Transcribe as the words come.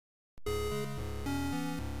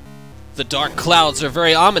The dark clouds are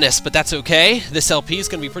very ominous, but that's okay. This LP is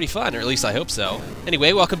going to be pretty fun, or at least I hope so.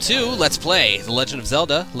 Anyway, welcome to Let's Play The Legend of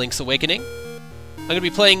Zelda, Link's Awakening. I'm going to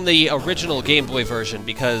be playing the original Game Boy version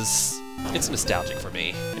because it's nostalgic for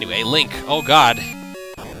me. Anyway, Link. Oh god.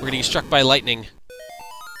 We're getting struck by lightning.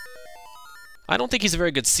 I don't think he's a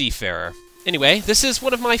very good seafarer. Anyway, this is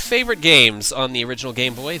one of my favorite games on the original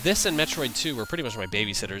Game Boy. This and Metroid 2 were pretty much my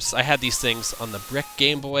babysitters. I had these things on the brick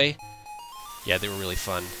Game Boy. Yeah, they were really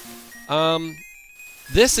fun.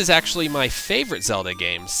 This is actually my favorite Zelda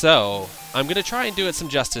game, so I'm going to try and do it some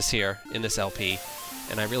justice here in this LP,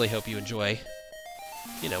 and I really hope you enjoy,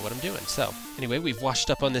 you know, what I'm doing. So, anyway, we've washed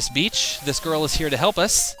up on this beach. This girl is here to help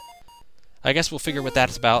us. I guess we'll figure what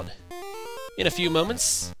that's about in a few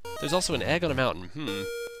moments. There's also an egg on a mountain.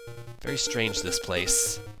 Very strange, this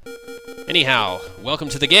place. Anyhow, welcome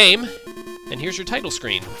to the game, and here's your title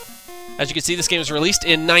screen. As you can see, this game was released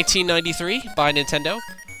in 1993 by Nintendo.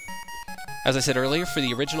 As I said earlier, for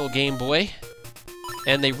the original Game Boy,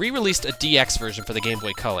 and they re-released a DX version for the Game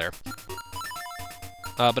Boy Color.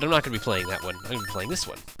 But I'm not going to be playing that one. I'm going to be playing this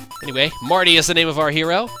one. Anyway, Marty is the name of our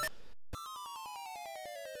hero.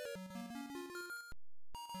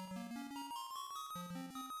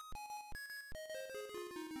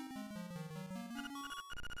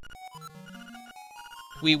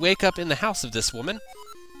 We wake up in the house of this woman.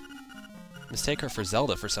 Mistake her for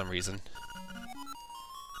Zelda for some reason.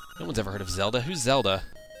 No one's ever heard of Zelda. Who's Zelda?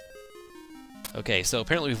 Okay, so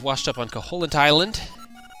apparently we've washed up on Koholint Island,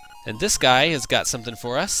 and this guy has got something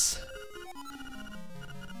for us.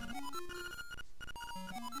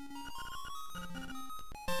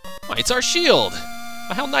 Oh, it's our shield!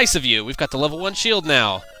 Oh, how nice of you! We've got the level 1 shield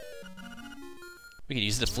now. We can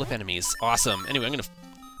use it to flip enemies. Awesome. Anyway, I'm gonna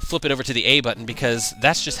flip it over to the A button because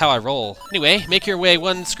that's just how I roll. Anyway, make your way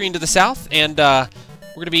one screen to the south, and we're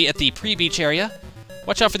gonna be at the pre-beach area.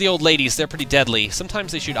 Watch out for the old ladies, they're pretty deadly.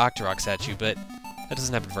 Sometimes they shoot Octoroks at you, but that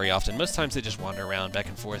doesn't happen very often. Most times they just wander around back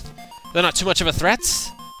and forth. They're not too much of a threat,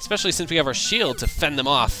 especially since we have our shield to fend them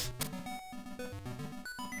off.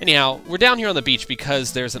 Anyhow, we're down here on the beach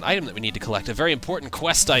because there's an item that we need to collect, a very important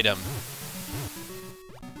quest item.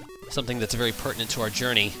 Something that's very pertinent to our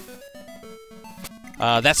journey.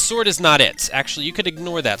 That sword is not it. Actually, you could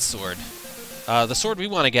ignore that sword. The sword we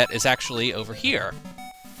want to get is actually over here.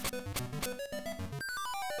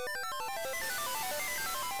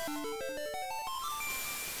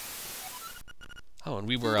 Oh, and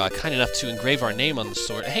we were kind enough to engrave our name on the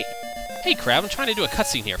sword. Hey, crab, I'm trying to do a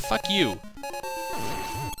cutscene here. Fuck you.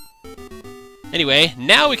 Anyway,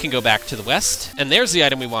 now we can go back to the west, and there's the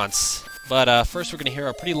item we want. But first we're going to hear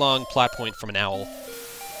a pretty long plot point from an owl.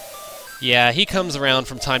 Yeah, he comes around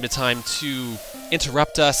from time to time to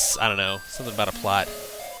interrupt us. I don't know, something about a plot.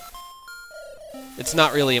 It's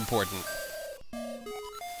not really important.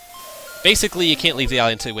 Basically, you can't leave the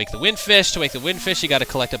island until you wake the windfish. To wake the windfish, you gotta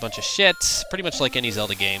collect a bunch of shit. Pretty much like any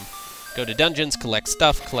Zelda game. Go to dungeons, collect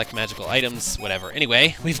stuff, collect magical items, whatever.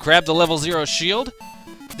 Anyway, we've grabbed the level 0 shield.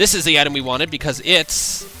 This is the item we wanted because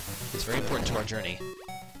it's very important to our journey.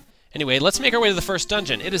 Anyway, let's make our way to the first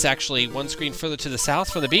dungeon. It is actually one screen further to the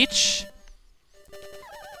south from the beach.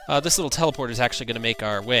 This little teleporter is actually going to make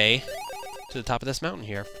our way to the top of this mountain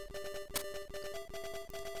here.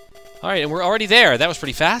 Alright, and we're already there. That was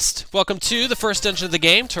pretty fast. Welcome to the first dungeon of the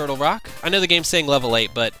game, Turtle Rock. I know the game's saying level 8,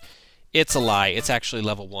 but it's a lie. It's actually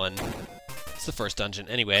level 1. It's the first dungeon.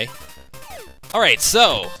 Anyway. Alright,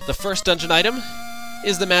 so the first dungeon item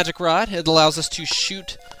is the magic rod. It allows us to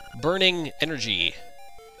shoot burning energy.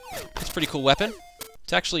 It's a pretty cool weapon.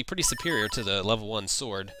 It's actually pretty superior to the level 1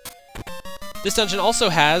 sword. This dungeon also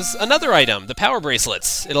has another item, the power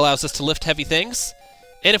bracelets. It allows us to lift heavy things.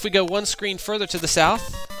 And if we go one screen further to the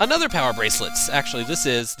south, another power bracelets. Actually, this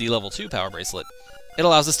is the level 2 power bracelet. It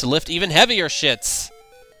allows us to lift even heavier shits.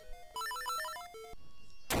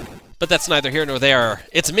 But that's neither here nor there.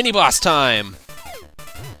 It's mini-boss time!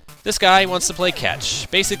 This guy wants to play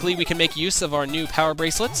catch. Basically, we can make use of our new power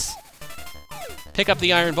bracelets. Pick up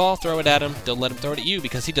the iron ball, throw it at him. Don't let him throw it at you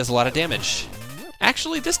because he does a lot of damage.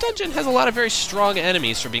 Actually, this dungeon has a lot of very strong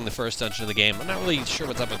enemies for being the first dungeon of the game. I'm not really sure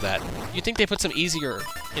what's up with that. You'd think they put some easier,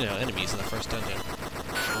 you know, enemies in the first dungeon.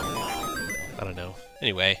 I don't know.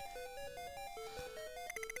 Anyway.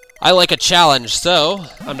 I like a challenge, so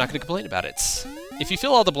I'm not going to complain about it. If you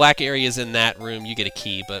fill all the black areas in that room, you get a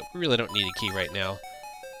key, but we really don't need a key right now.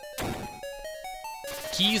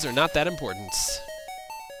 Keys are not that important.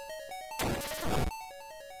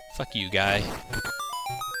 Fuck you, guy.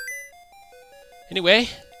 Anyway,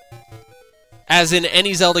 as in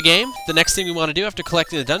any Zelda game, the next thing we want to do after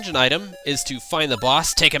collecting the dungeon item is to find the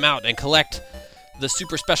boss, take him out, and collect the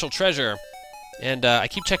super special treasure. And I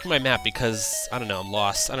keep checking my map because, I don't know, I'm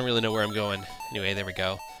lost. I don't really know where I'm going. Anyway, there we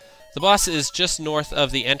go. The boss is just north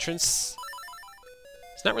of the entrance.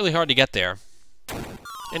 It's not really hard to get there.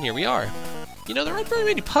 And here we are. You know, there aren't very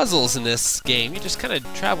many puzzles in this game. You just kind of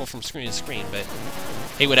travel from screen to screen, but...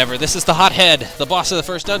 Hey, whatever. This is the Hothead, the boss of the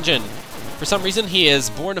first dungeon. For some reason, he is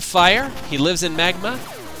born of fire, he lives in magma,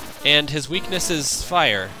 and his weakness is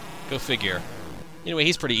fire. Go figure. Anyway,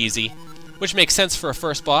 he's pretty easy, which makes sense for a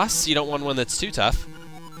first boss. You don't want one that's too tough.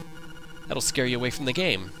 That'll scare you away from the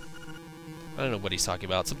game. I don't know what he's talking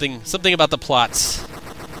about. Something about the plots.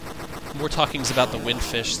 More talkings about the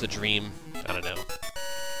windfish, the dream. I don't know.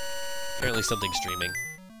 Apparently something's dreaming.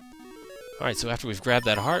 Alright, so after we've grabbed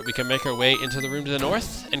that heart, we can make our way into the room to the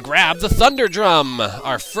north and grab the Thunder Drum!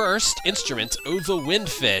 Our first instrument of the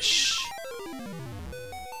windfish.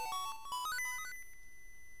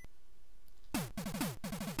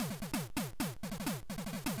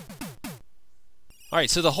 Alright,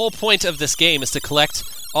 so the whole point of this game is to collect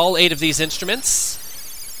all 8 of these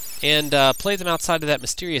instruments and play them outside of that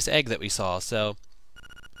mysterious egg that we saw, so...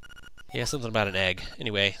 Yeah, something about an egg.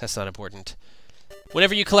 Anyway, that's not important.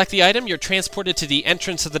 Whenever you collect the item, you're transported to the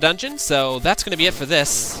entrance of the dungeon, so that's going to be it for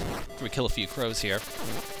this. After we kill a few crows here.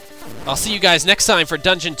 I'll see you guys next time for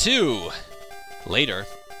Dungeon 2. Later.